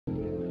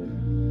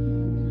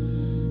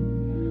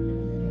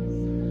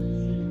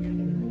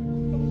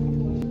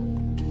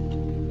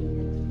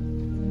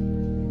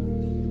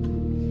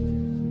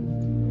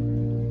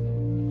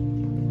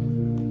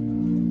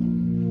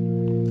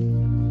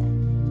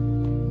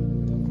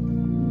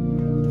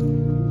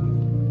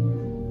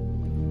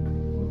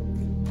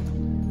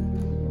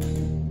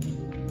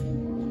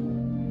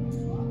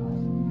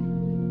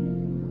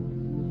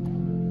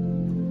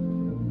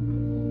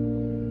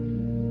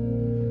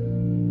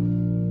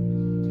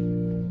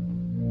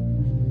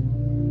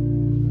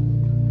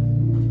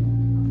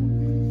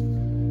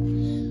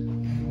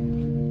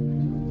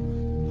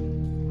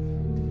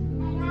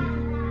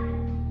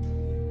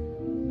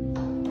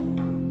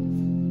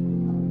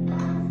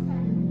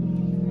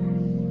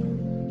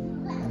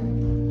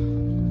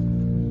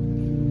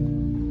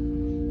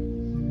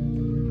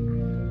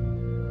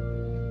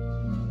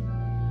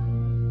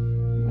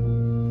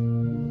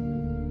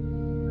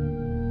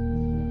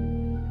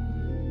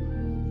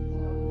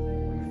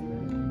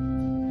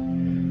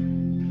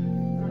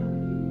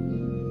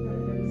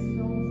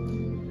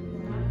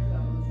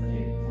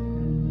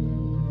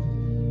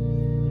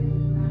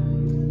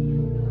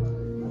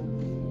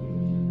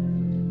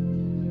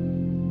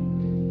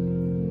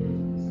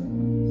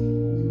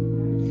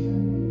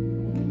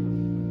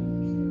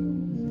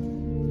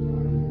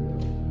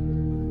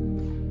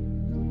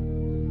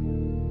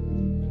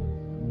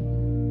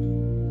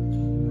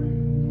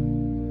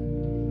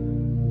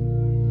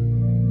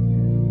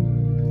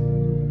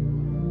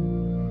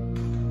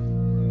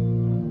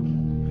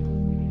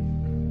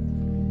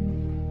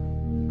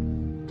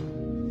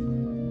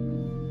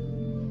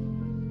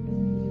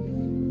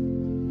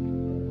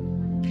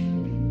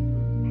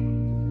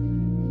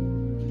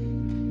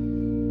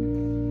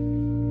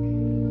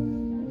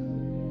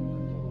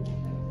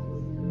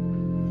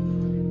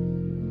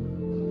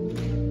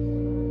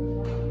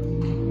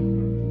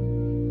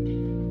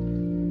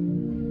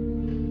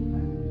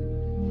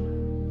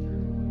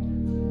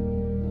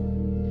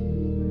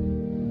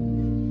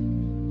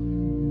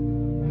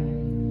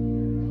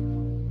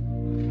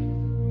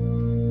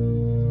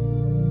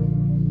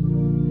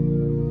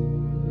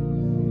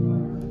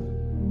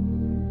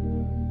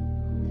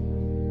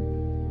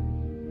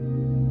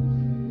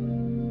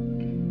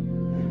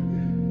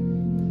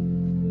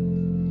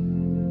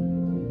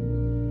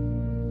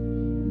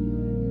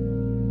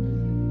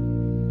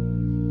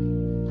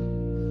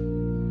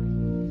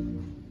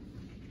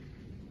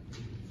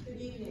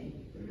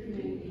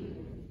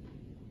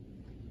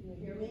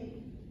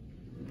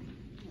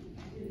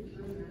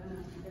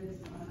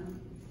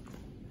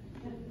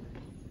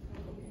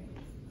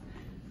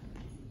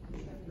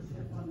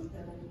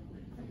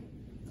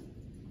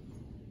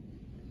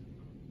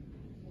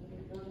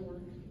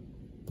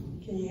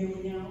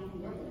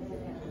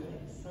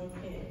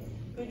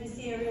Good to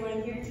see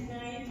everyone here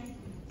tonight.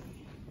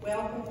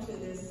 Welcome to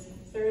this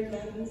third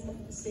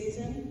Lenten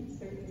season,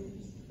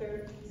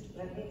 third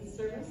Lenten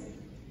service.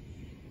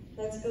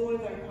 Let's go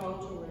with our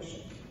call to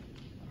worship.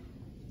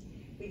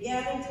 We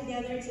gather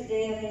together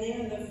today in the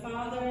name of the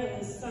Father,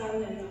 and the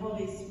Son, and the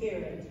Holy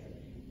Spirit.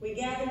 We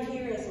gather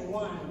here as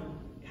one,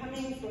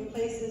 coming from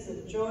places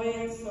of joy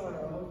and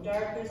sorrow, of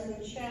darkness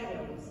and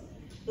shadows,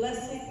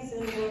 blessings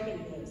and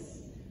brokenness.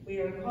 We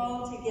are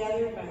called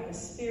together by the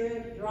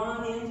Spirit,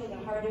 drawn into the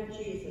heart of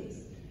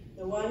Jesus,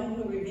 the one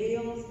who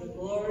reveals the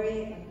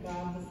glory of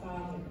God the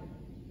Father.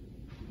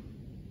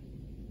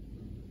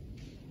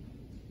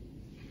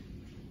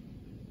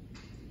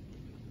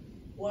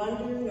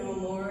 Wander no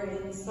more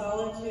in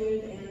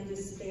solitude and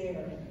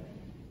despair.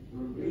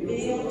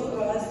 Reveal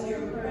to us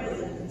your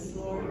presence,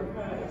 Lord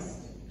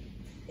Christ.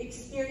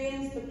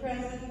 Experience the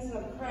presence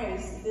of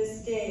Christ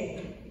this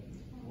day.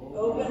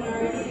 Open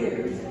our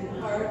ears and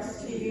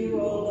hearts to you,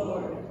 O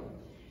Lord.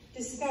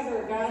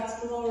 Discover God's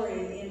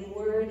glory in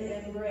word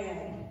and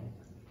bread.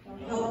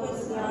 Help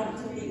us not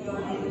to be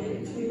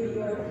blinded to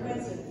your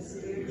presence,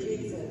 dear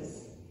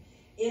Jesus.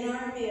 In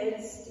our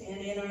midst and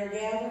in our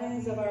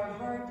gatherings of our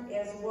heart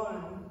as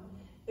one,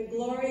 the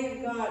glory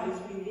of God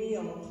is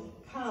revealed.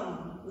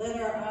 Come, let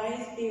our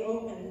eyes be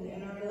opened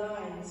and our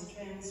lives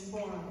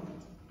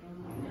transformed.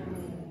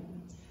 Amen.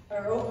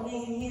 Our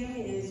opening hymn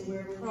is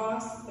 "We're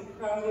Across the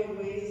Crowded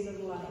Ways of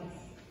Life."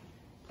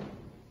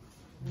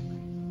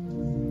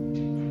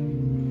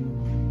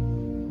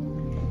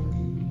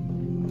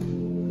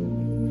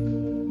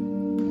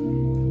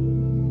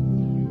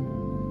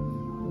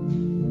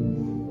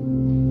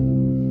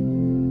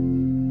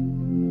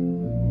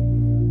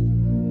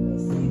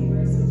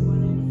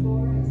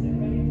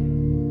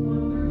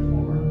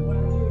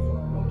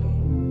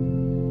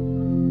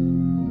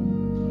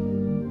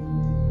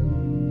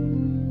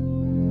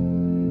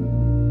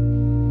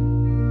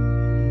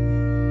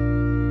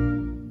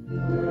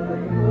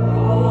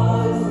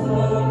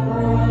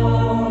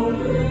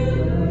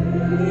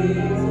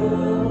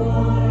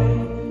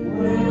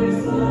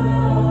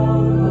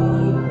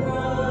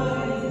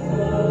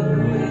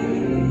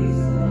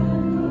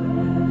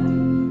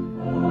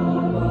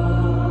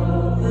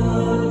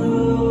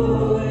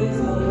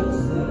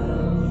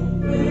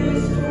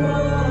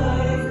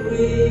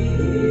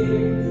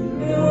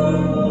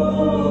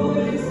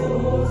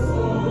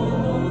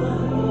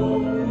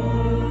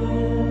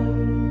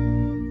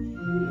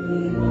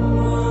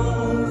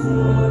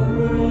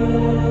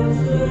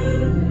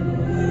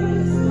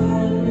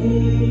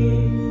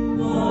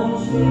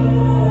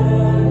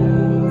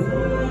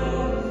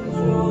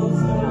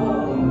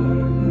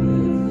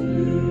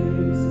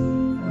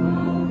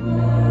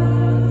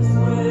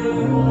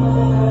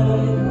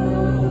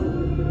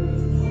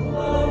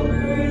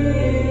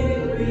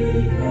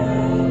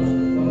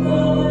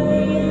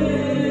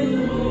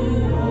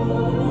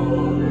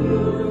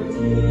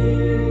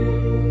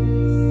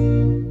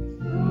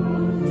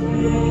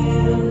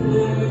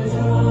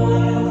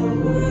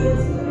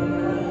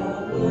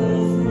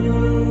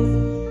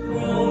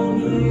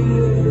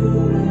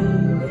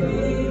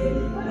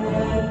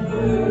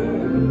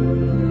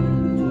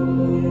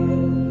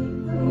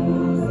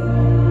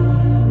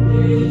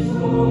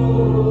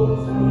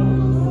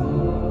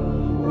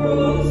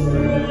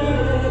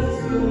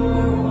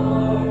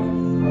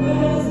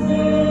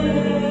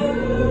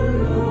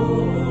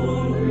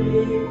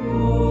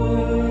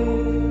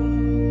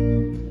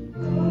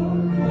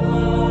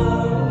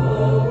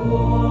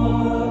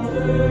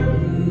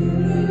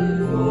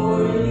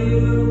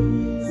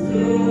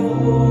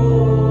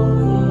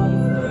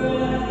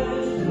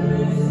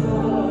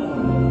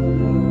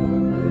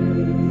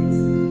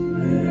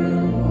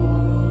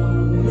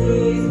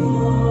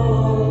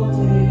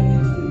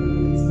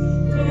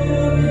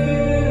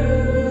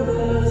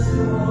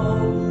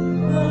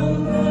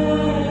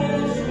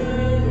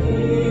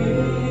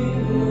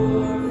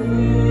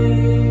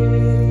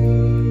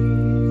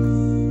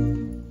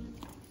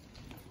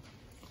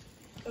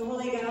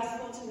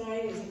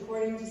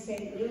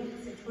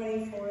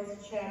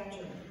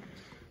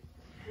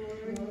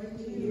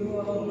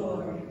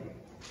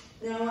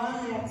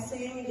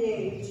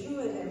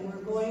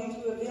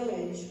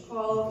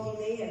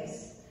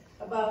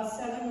 About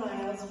 7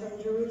 miles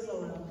from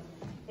Jerusalem,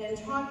 and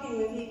talking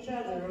with each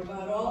other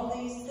about all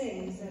these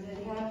things that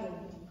had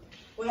happened.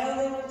 While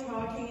they were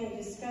talking and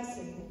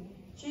discussing,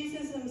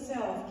 Jesus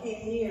himself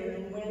came near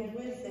and went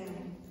with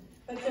them,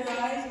 but their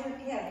eyes were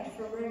kept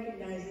from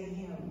recognizing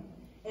him.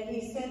 And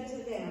he said to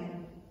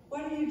them,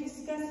 "What are you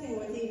discussing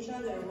with each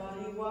other while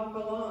you walk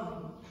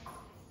along?"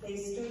 They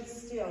stood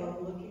still,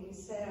 looking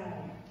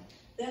sad.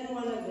 Then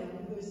one of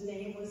them, whose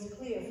name was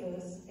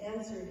Cleophas,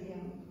 answered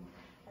him,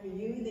 "Are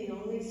you the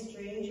only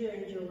stranger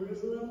in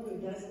Jerusalem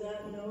who does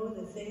not know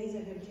the things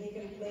that have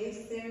taken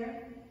place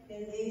there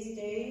in these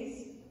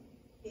days?"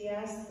 He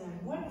asked them,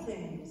 "What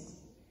things?"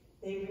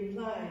 They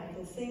replied,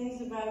 "The things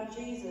about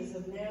Jesus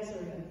of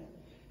Nazareth,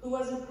 who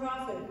was a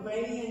prophet,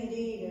 mighty in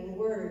deed and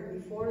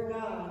word before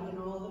God and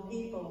all the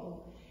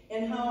people.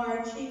 and how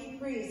our chief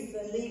priests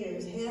and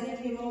leaders handed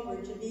him over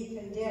to be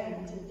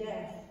condemned to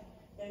death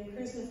and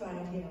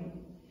crucified him.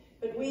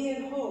 But we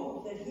had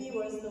hoped that he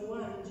was the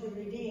one to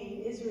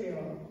redeem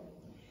Israel.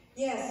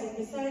 Yes, and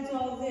besides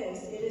all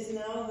this, it is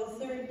now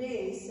the 3rd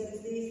day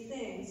since these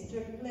things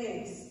took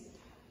place.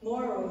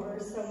 Moreover,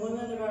 some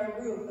women of our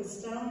group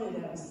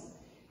astounded us.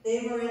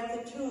 They were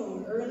at the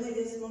tomb early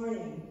this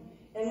morning,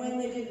 and when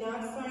they did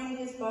not find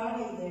his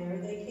body there,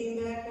 they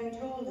came back and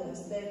told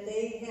us that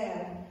they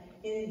had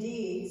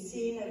indeed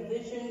seen a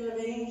vision of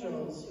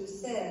angels who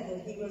said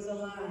that he was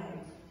alive.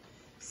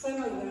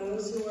 Some of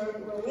those who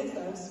were with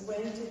us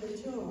went to the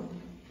tomb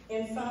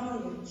and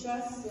found it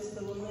just as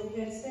the woman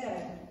had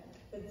said,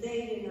 but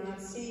they did not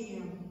see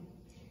him.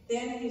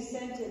 Then he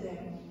said to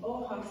them,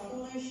 "Oh, how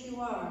foolish you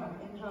are,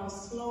 and how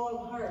slow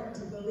of heart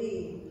to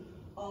believe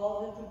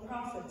all that the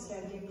prophets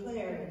have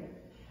declared.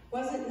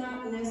 Was it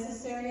not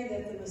necessary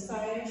that the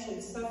Messiah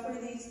should suffer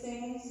these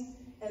things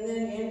and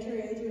then enter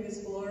into his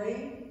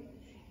glory?"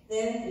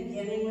 Then,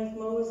 beginning with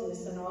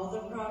Moses and all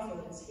the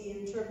prophets, he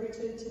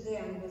interpreted to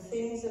them the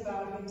things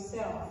about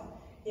himself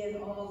in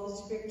all the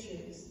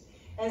scriptures.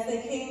 As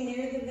they came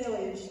near the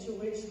village to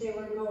which they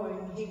were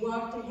going, he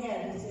walked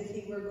ahead as if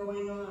he were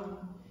going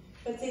on.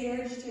 But they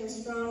urged him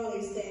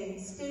strongly, saying,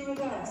 "Stay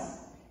with us,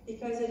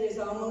 because it is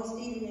almost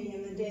evening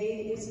and the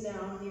day is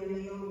now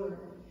nearly over."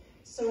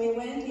 So he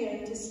went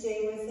in to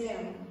stay with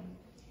them.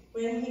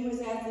 When he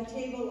was at the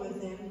table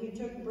with them, he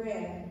took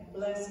bread,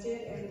 blessed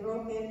it, and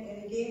broke it,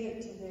 and gave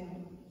it to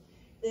them.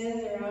 Then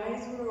their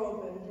eyes were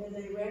opened, and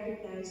they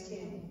recognized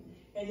him,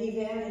 and he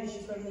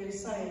vanished from their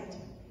sight.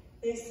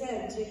 They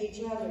said to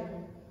each other,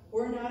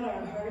 "Were not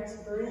our hearts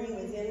burning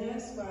within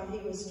us while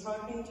he was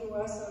talking to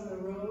us on the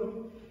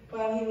road,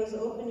 while he was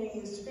opening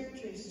the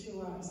scriptures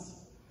to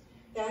us?"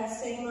 That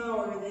same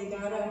hour they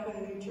got up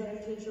and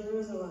returned to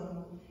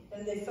Jerusalem,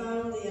 and they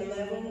found the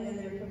 11 and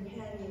their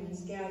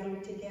companions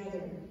gathered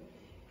together.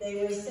 They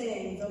were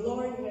saying, "The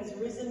Lord has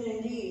risen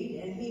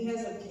indeed, and he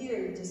has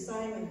appeared to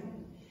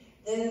Simon."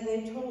 Then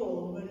they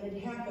told what had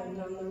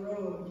happened on the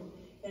road,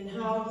 and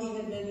how he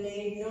had been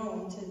made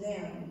known to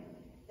them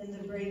in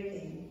the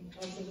breaking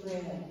of the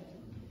bread.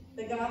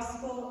 The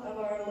Gospel of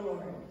our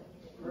Lord.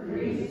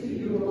 Praise to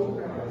you, O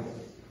Christ.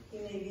 You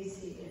may be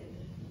seated.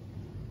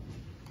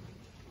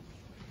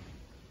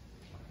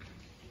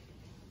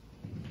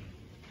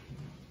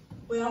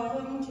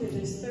 Welcome to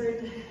this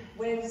 3rd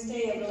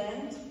Wednesday of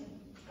Lent.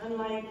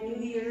 Unlike New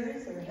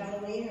Year's or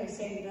Halloween or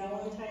St.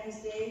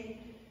 Valentine's Day,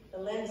 the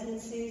Lenten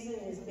season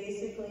is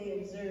basically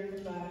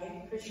observed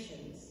by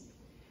Christians.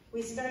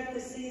 We start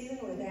the season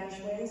with Ash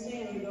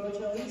Wednesday and we go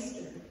till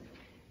Easter.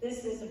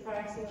 This is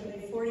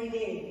approximately 40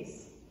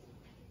 days,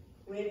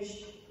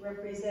 which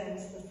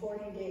represents the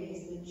 40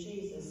 days that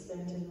Jesus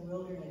spent in the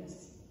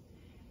wilderness.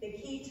 The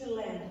key to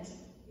Lent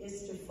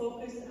is to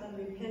focus on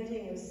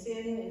repenting of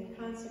sin and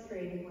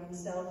consecrating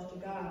oneself to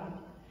God.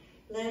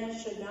 Lent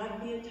should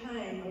not be a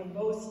time of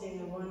boasting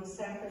of one's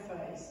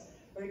sacrifice,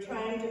 or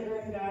trying to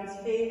earn God's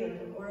favor,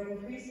 or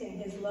increasing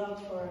his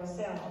love for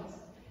ourselves.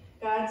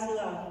 God's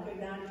love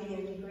could not be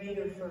any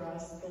greater for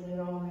us than it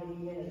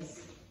already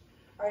is.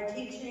 Our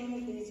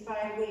teaching these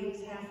 5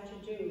 weeks have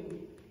to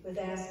do with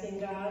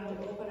asking God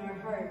to open our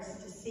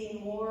hearts to see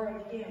more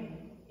of him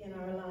in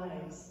our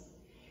lives.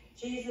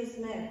 Jesus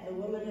met the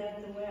woman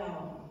at the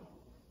well.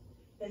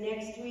 The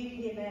next week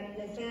he met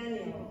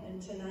Nathanael,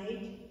 and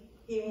tonight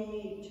he will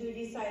meet 2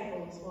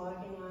 disciples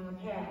walking on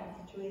a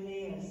path to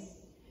Emmaus.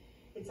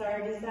 It's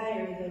our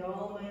desire that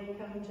all might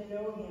come to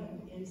know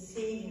him and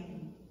see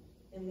him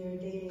in their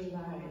daily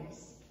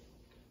lives.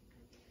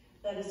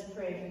 Let us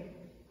pray.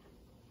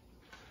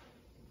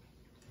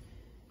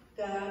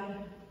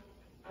 God,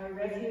 our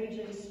refuge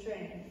and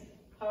strength,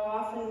 how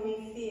often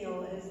we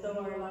feel as though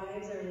our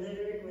lives are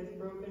littered with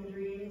broken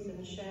dreams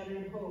and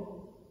shattered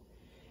hope.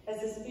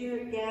 As the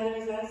Spirit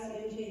gathers us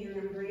into your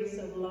embrace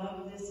of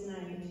love this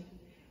night,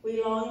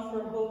 we long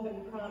for hope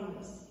and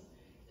promise.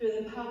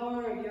 Through the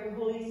power of your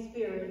Holy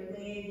Spirit,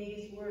 may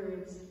these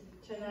words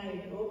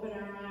tonight open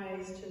our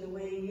eyes to the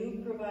way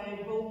you provide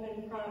hope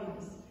and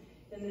promise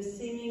in the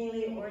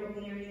seemingly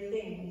ordinary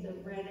things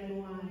of bread and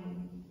wine.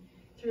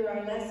 Through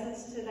our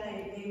lessons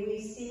tonight, may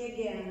we see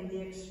again the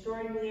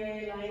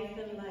extraordinary life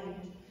and light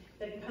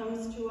that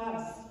comes to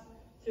us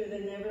through the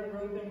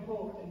never-broken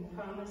hope and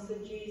promise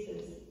of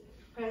Jesus,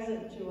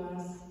 present to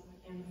us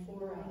and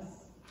for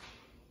us.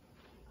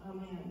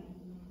 Amen.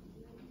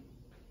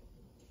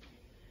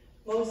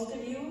 Most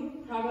of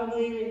you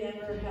probably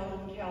remember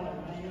Helen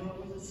Keller. I know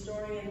it was a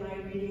story in my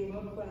reading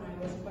book when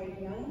I was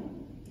quite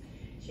young.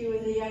 She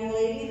was a young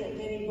lady that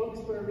many books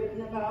were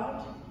written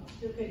about,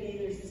 who could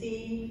neither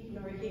see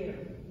nor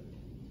hear.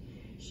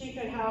 She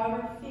could,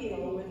 however,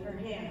 feel with her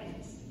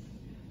hands.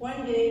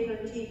 One day,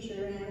 her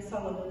teacher, Anne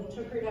Sullivan,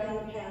 took her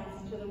down the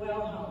path to the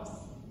well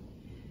house.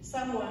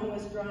 Someone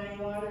was drawing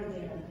water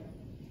there.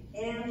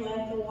 Anne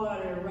let the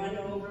water run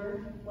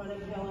over one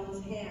of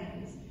Helen's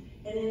hands,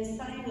 and in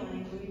sign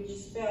language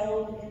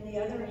spelled in the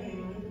other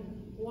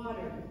hand,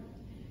 water.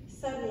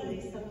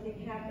 Suddenly, something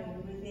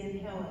happened within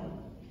Helen.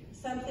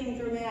 something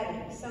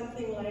dramatic,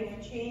 something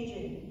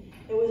life-changing.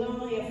 It was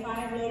only a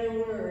 5-letter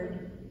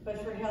word,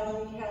 but for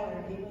Helen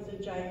Keller, it was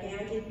a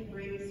gigantic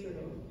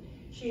breakthrough.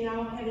 She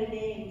now had a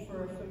name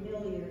for a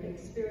familiar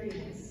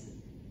experience: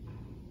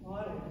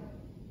 water.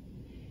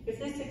 If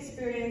this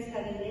experience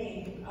had a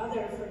name,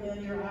 other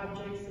familiar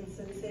objects and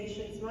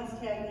sensations must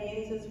have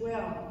names as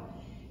well.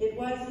 It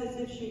was as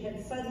if she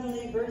had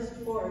suddenly burst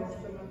forth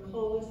from a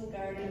closed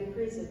garden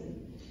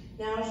prison.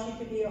 Now she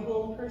could be a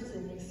whole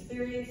person,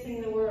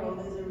 experiencing the world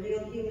as a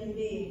real human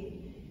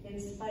being, in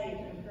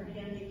spite of her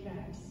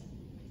handicaps.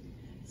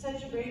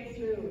 Such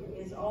breakthrough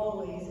is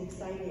always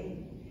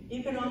exciting.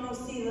 You can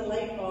almost see the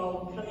light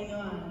bulb coming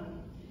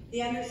on,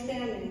 the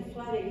understanding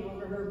flooding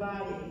over her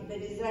body, the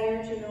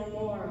desire to know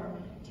more,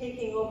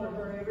 taking over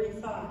her every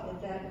thought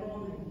at that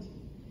moment,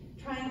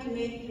 trying to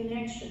make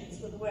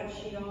connections with what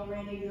she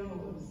already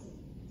knows.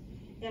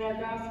 In our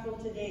gospel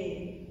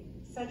today,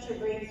 such a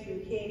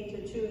breakthrough came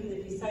to 2 of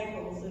the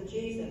disciples of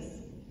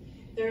Jesus.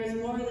 There is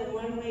more than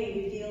one way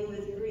to deal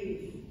with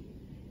grief,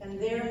 and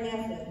their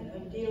method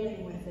of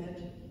dealing with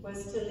it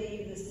was to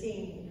leave the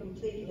scene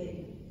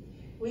completely.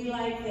 We,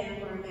 like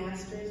them, are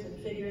masters at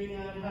figuring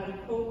out how to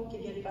cope, to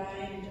get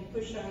by, and to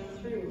push on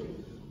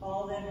through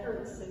all that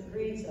hurts and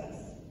grieves us.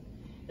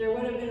 There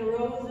would have been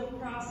rows of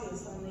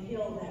crosses on the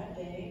hill that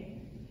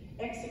day.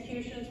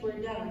 Executions were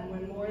done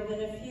when more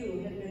than a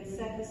few had been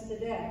sentenced to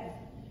death,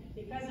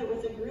 because it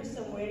was a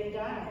gruesome way to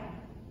die.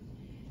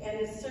 And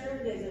it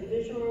served as a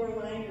visual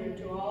reminder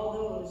to all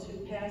those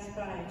who passed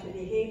by to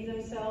behave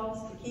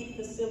themselves, to keep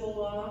the civil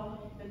law,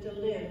 and to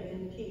live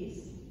in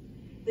peace.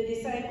 The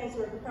disciples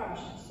were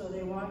crushed, so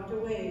they walked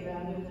away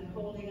rather than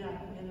holding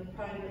up in a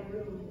private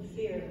room in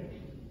fear.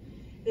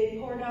 They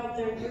poured out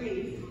their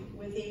grief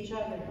with each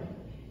other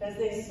as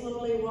they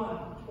slowly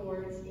walked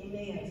towards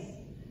Emmaus,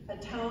 a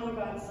town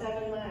about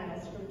 7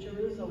 miles from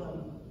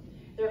Jerusalem.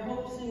 Their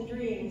hopes and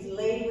dreams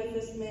lay with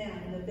this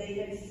man that they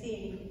had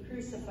seen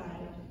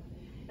crucified.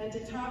 And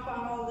to top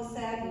all the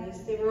sadness,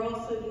 they were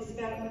also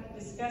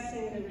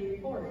discussing the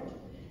report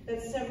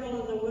that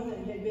several of the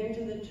women had been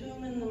to the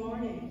tomb in the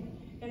morning,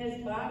 and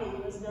his body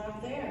was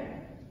not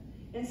there.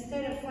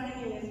 Instead of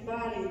finding his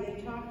body,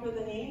 they talked with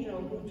an angel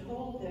who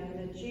told them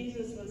that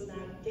Jesus was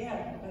not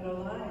dead, but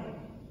alive.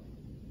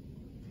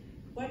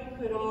 What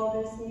could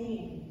all this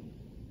mean?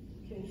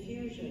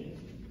 Confusion.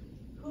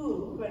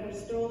 Who could have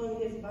stolen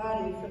his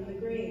body from the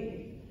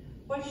grave?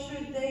 What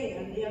should they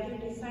and the other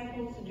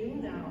disciples do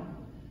now?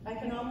 I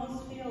can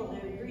almost feel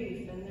their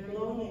grief and their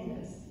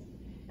loneliness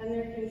and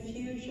their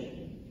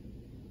confusion,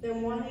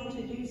 them wanting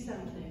to do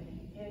something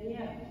and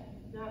yet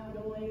not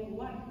knowing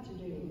what to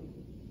do.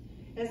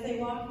 As they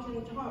walked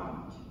and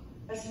talked,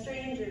 a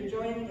stranger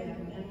joined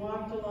them and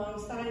walked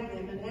alongside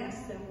them and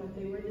asked them what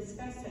they were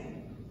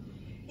discussing.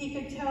 He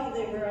could tell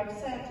they were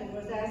upset and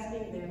was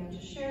asking them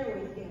to share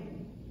with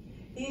him.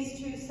 These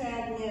 2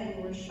 sad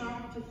men were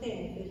shocked to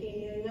think that he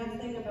knew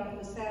nothing about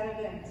the sad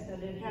events that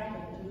had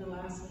happened in the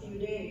last few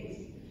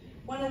days.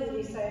 One of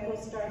the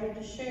disciples started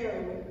to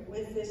share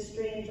with this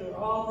stranger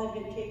all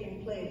that had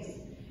taken place,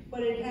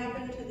 what had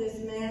happened to this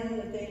man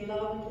that they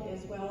loved,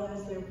 as well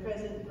as their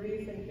present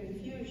grief and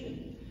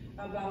confusion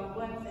about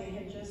what they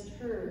had just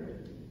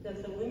heard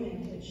that the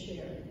women had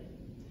shared.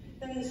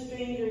 Then the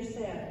stranger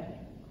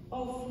said,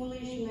 "O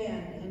foolish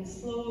men, and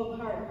slow of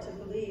heart to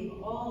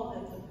believe all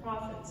that the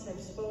prophets have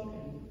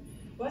spoken.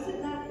 Was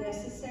it not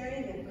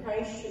necessary that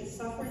Christ should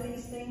suffer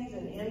these things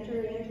and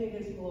enter into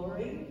his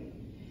glory?"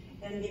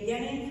 And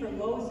beginning from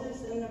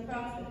Moses and the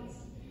prophets,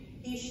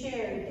 he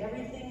shared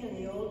everything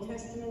in the Old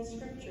Testament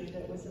scripture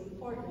that was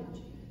important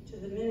to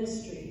the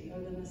ministry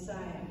of the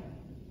Messiah.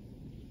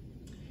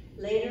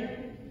 Later,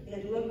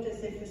 it looked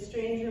as if the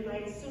stranger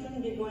might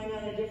soon be going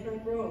on a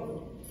different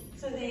road,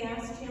 so they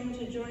asked him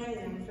to join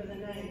them for the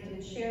night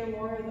and share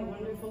more of the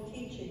wonderful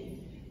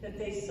teaching that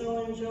they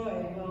so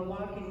enjoyed while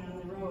walking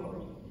on the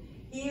road.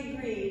 He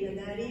agreed, and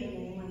that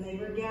evening, when they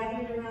were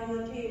gathered around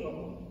the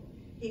table,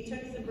 he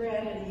took the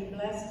bread and he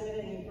blessed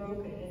it and he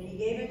broke it and he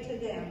gave it to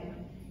them.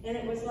 And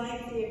it was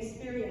like the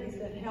experience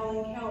that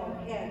Helen Keller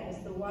had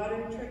as the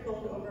water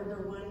trickled over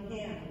her one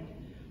hand,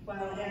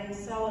 while Anne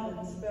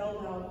Sullivan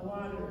spelled out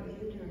water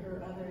into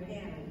her other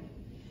hand.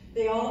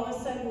 They all of a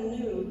sudden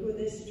knew who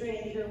this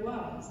stranger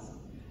was.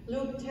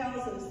 Luke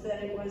tells us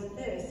that it was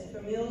this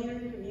familiar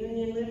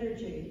communion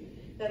liturgy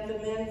that the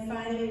men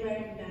finally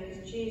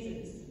recognized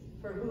Jesus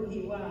for who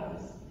he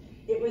was.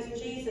 It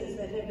was Jesus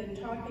that had been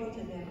talking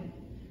to them.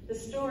 The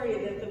story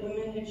that the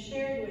women had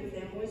shared with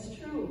them was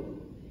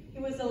true. He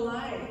was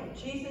alive.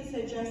 Jesus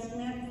had just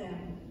met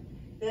them.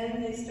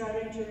 Then they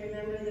started to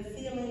remember the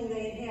feeling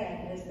they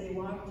had as they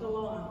walked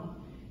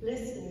along,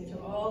 listening to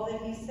all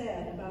that he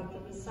said about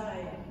the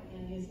Messiah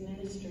and his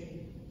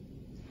ministry.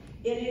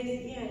 It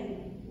is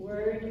in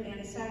word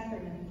and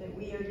sacrament that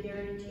we are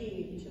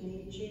guaranteed to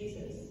meet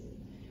Jesus,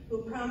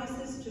 who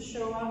promises to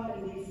show up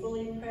and be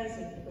fully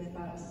present with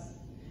us.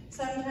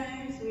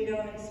 Sometimes we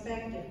don't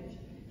expect it,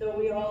 though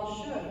we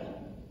all should.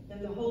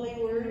 In the Holy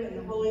Word and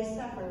the Holy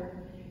Supper,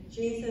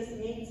 Jesus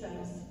meets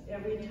us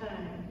every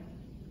time.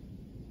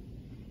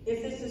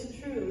 If this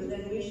is true,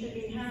 then we should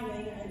be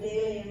having a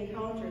daily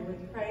encounter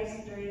with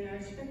Christ during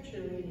our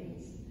scripture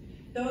readings.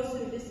 Those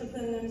who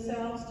discipline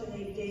themselves to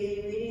make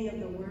daily reading of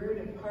the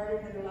Word a part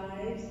of their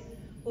lives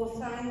will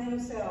find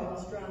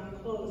themselves drawn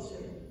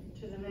closer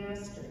to the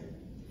Master.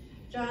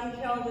 John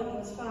Calvin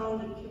was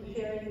found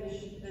comparing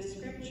the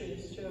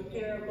scriptures to a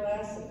pair of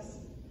glasses,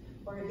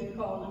 or he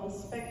called them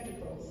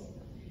spectacles.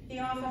 He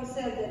often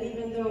said that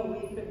even though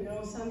we could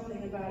know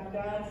something about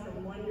God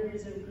from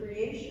wonders of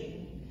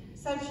creation,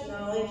 such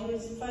knowledge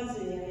was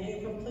fuzzy and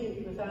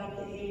incomplete without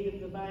the aid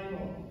of the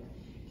Bible.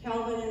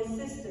 Calvin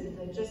insisted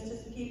that just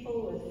as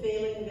people with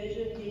failing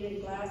vision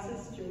needed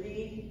glasses to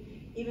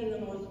read even the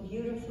most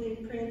beautifully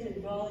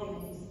printed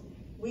volumes,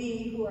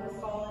 we who are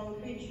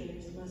fallen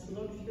creatures must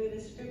look through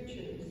the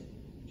scriptures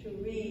to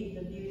read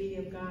the beauty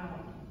of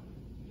God.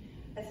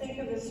 I think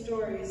of the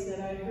stories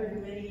that I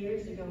heard many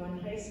years ago in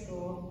high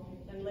school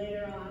and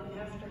later on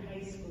after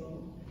high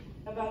school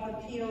about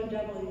the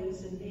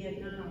POWs in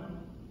Vietnam,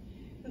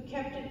 who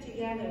kept it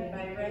together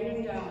by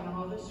writing down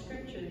all the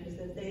scriptures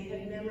that they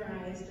had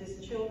memorized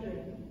as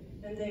children,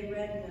 and they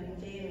read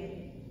them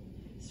daily.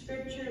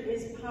 Scripture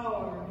is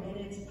power, and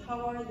it's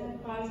power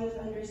that causes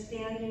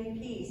understanding,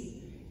 peace,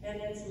 and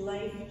it's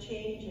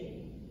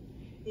life-changing.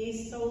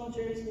 These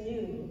soldiers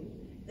knew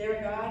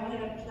their God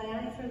had a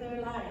plan for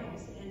their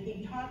lives, and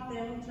he taught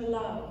them to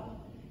love.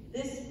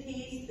 This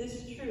peace,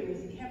 this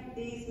truth, kept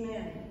these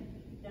men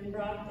and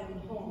brought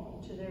them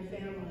home to their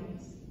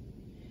families.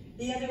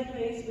 The other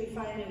place we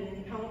find an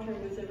encounter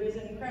with the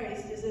risen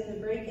Christ is in the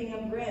breaking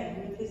of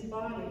bread with his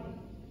body.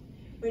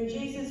 When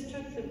Jesus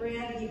took the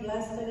bread, he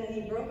blessed it and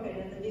he broke it,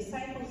 and the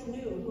disciples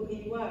knew who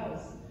he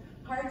was.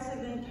 Hearts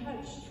have been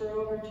touched for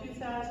over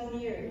 2,000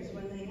 years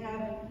when they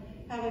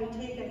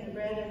haven't taken the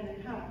bread and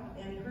the cup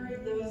and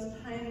heard those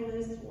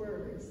timeless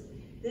words.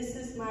 This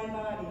is my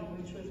body,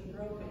 which was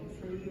broken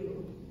for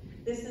you.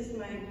 This is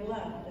my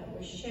blood that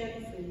was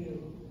shed for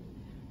you.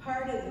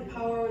 Part of the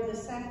power of the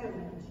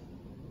sacrament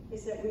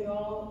is that we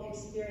all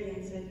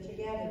experience it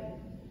together.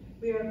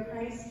 We are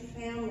Christ's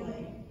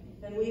family,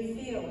 and we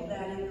feel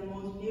that in the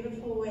most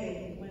beautiful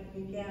way when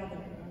we gather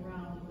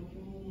around the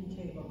communion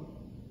table.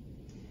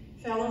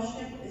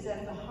 Fellowship is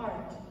at the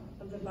heart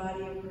of the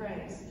body of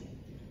Christ.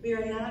 We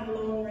are not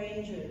Lone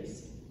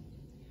Rangers,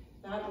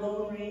 not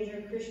Lone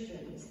Ranger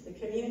Christians. The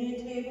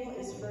communion table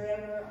is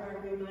forever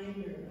our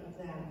reminder of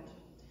that.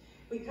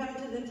 We come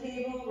to the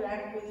table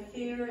racked with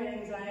fear,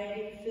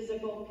 anxiety,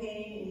 physical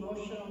pain,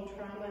 emotional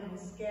trauma, and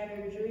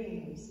scattered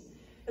dreams.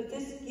 But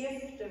this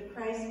gift of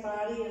Christ's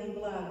body and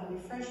blood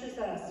refreshes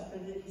us for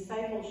the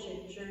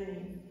discipleship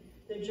journey,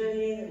 the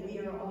journey that we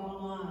are all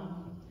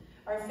on.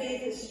 Our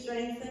faith is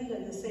strengthened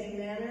in the same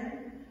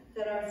manner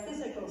that our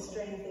physical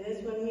strength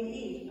is when we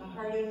eat a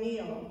hearty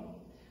meal.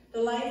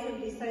 The life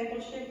of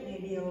discipleship may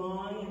be a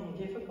long and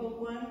a difficult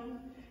one.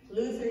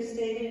 Luther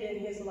stated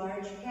in his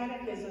large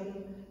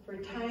catechism, for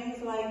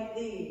times like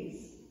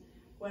these,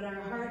 when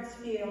our hearts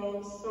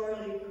feel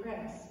sorely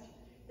pressed,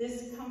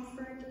 this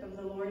comfort of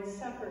the Lord's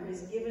Supper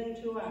is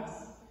given to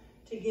us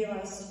to give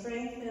us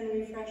strength and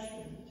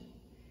refreshment.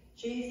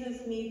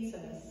 Jesus meets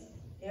us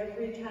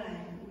every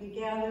time we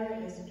gather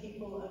as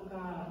people of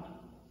God.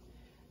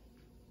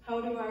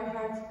 How do our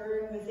hearts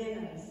burn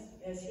within us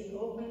as he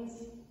opens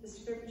the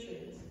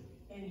scriptures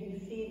and he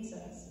feeds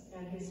us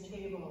at his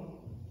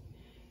table?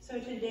 So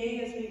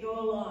today, as we go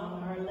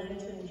along our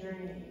Lenten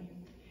journey,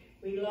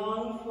 we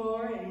long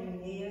for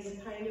an Emmaus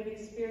kind of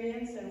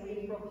experience, and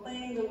we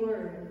proclaim the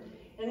word,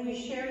 and we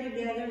share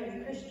together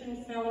in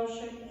Christian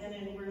fellowship and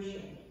in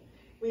worship.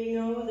 We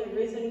know the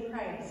risen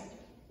Christ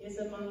is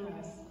among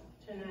us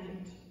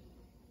tonight.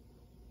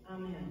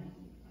 Amen.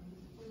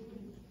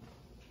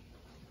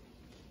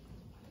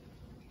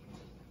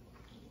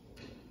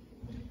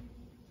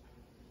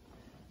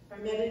 Our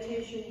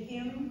meditation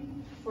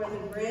hymn, For the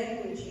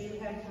Bread Which You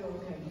Have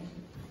Broken.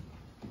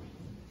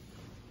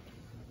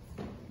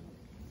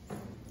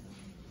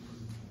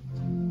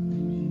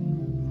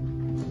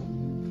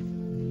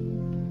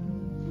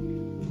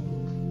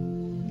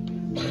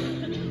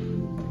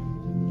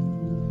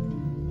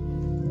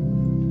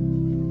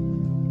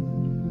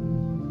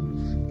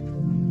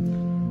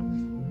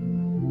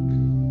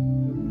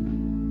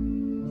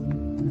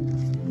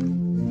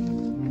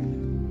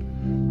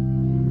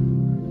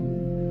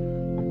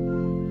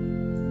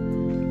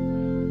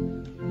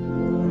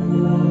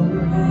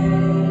 Lord,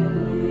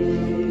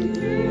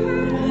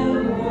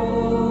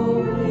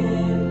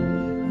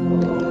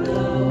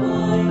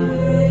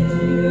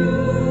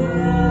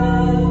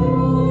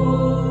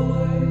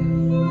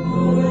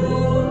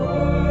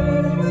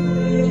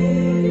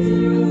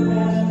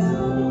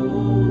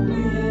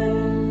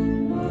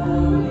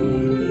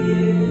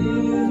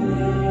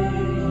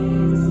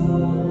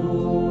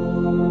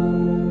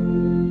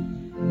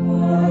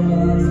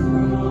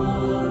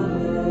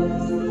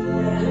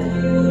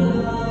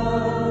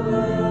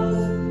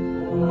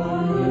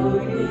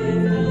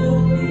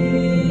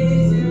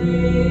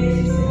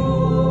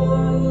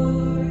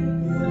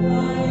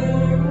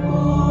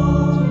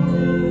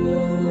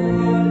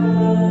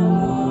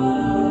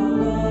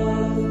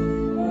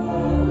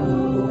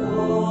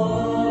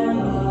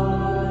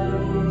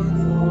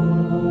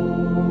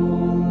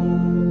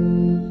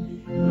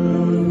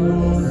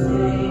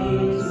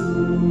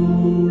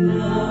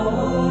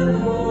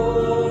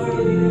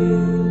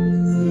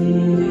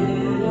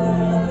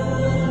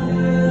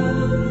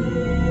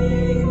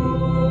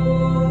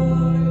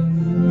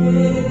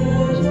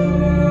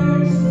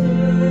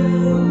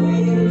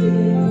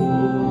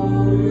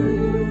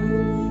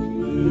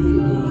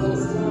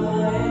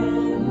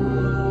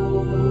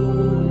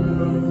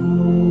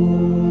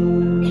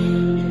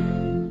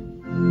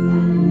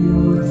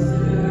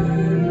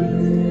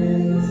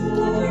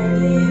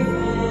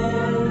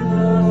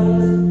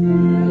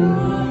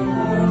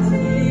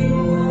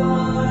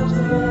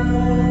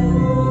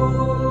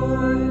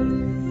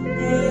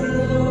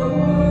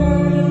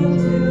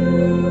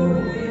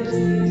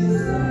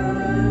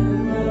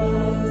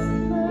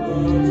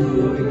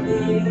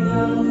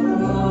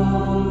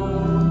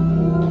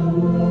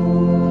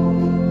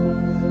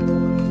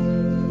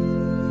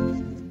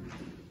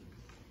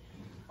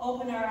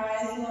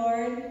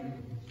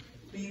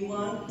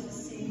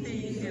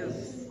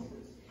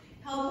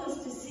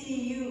 us to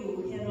see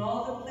you in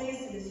all the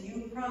places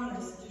you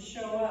promised to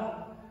show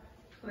up.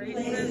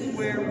 Places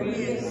where we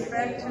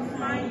expect to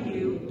find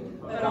you,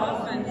 but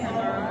often have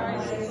our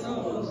eyes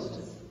closed.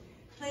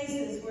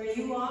 Places where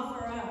you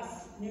offer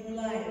us new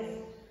life.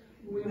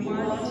 We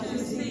want to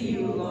see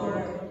you,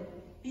 Lord.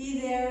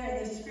 Be there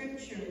in the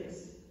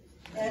scriptures,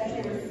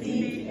 at your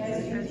feet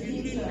as you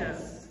teach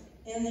us,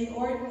 in the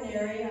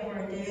ordinary of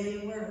our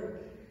daily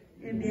work,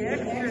 In the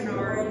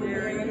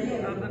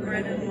extraordinary of the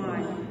bread and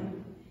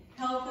wine.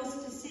 Help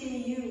us to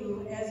see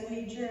you as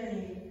we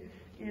journey,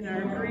 In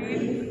our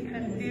grief,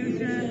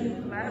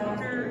 confusion,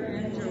 laughter,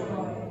 and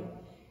joy.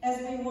 as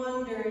we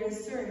wander in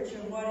search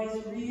of what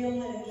is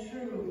real and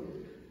true,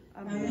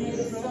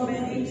 Amid so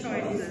many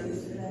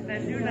choices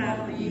that do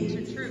not lead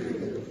to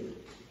truth.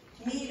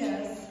 Meet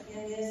us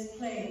in this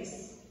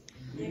place,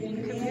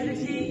 In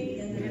community,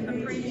 in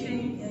the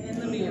preaching, in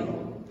the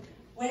meal.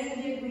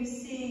 When did we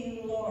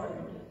see you, Lord?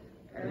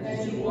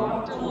 As you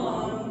walked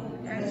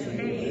along, as you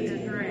ate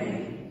and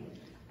drank.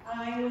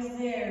 I was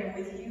there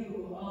with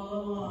you all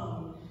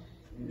along,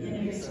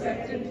 In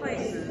expected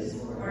places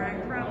where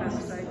I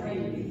promised I'd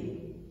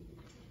be.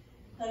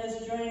 Let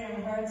us join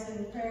our hearts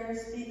in prayer,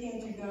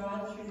 speaking to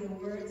God through the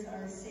words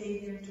our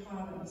Savior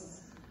taught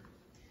us.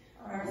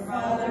 Our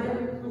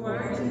Father, who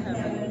art in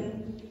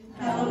heaven,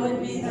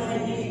 hallowed be thy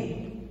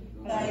name.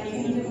 Thy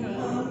kingdom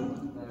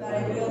come,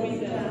 thy will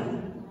be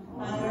done,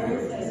 on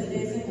earth as it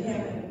is in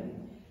heaven.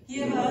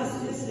 Give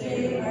us this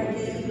day our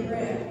daily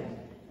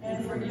bread,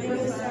 and forgive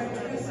us our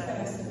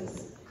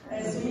trespasses,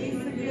 as we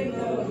forgive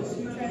those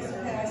who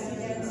trespass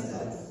against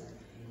us.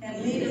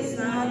 And lead us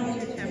not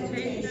into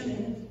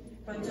temptation,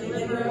 but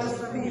deliver us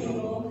from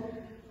evil.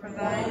 For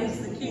thine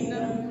is the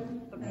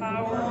kingdom, the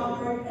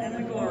power,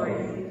 and the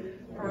glory,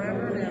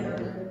 forever and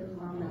ever.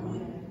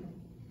 Amen.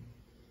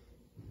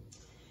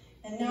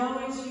 And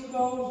now as you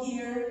go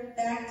here,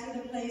 back to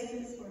the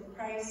places where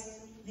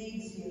Christ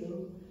leads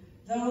you,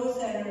 those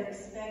that are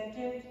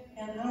expected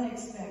and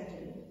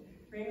unexpected,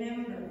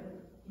 remember,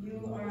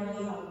 you are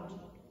loved,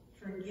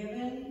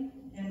 forgiven,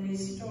 and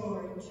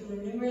restored to a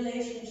new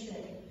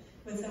relationship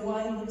with the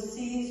one who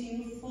sees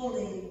you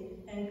fully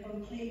and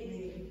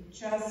completely,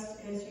 just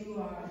as you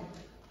are.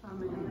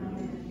 Amen.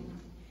 Amen.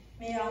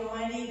 May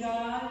Almighty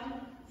God,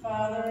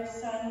 Father,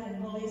 Son, and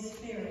Holy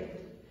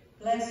Spirit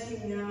bless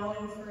you now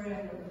and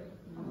forever.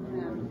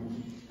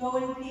 Amen. Go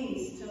in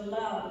peace to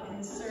love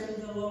and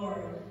serve the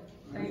Lord.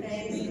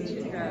 Thanks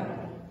be to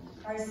God.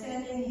 Our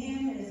sending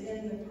hymn is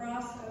In the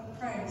Cross of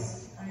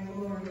Christ, I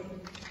Glory.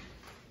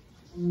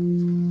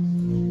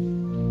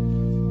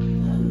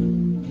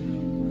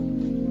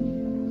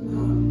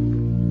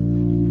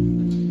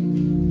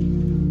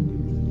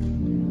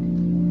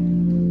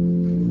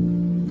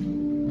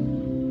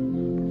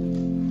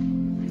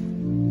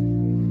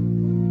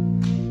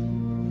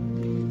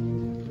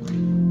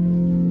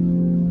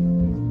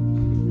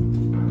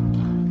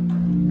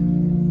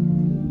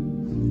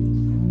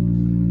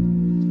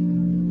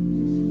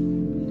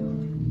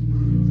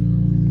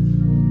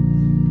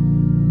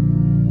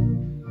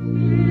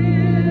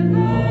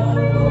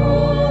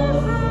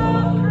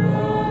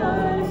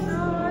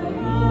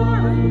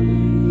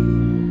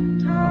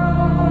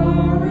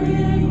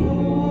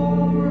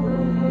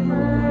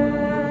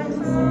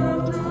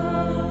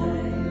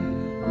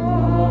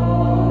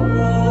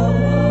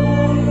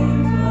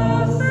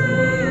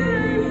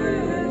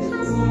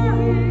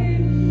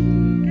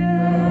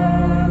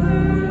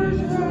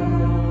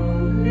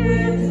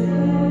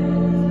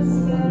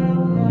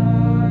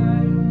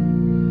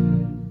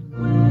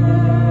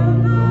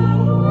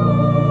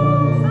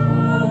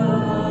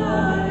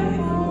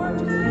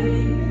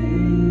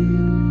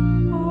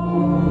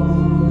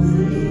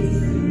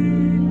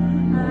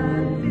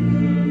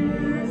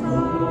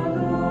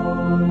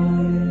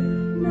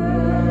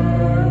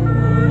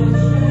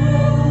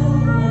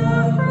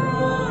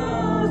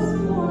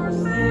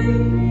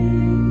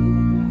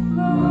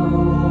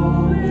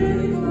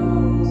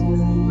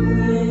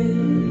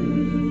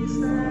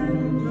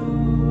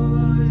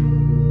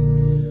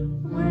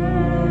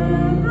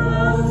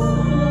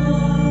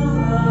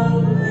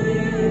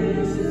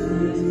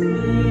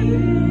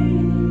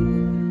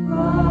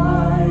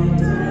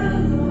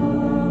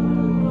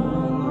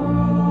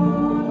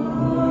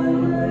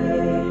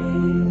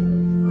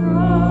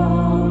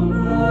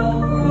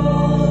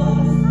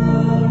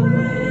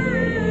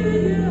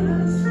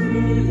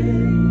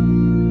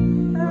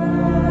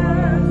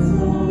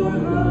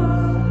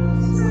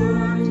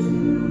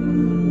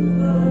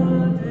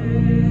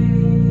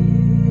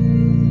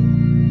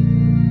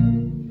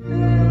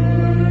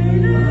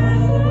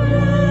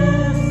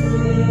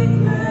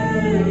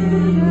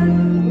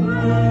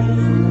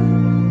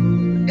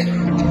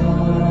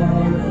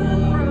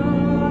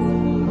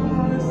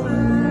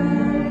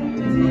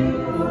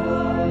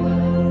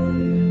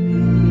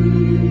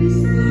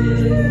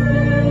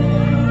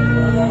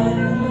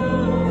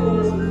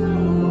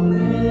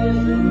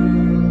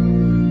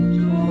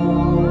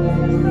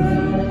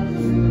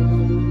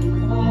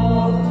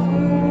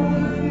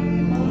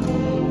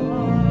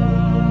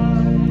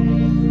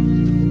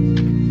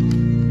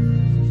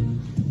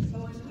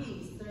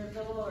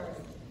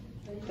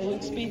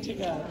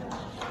 go.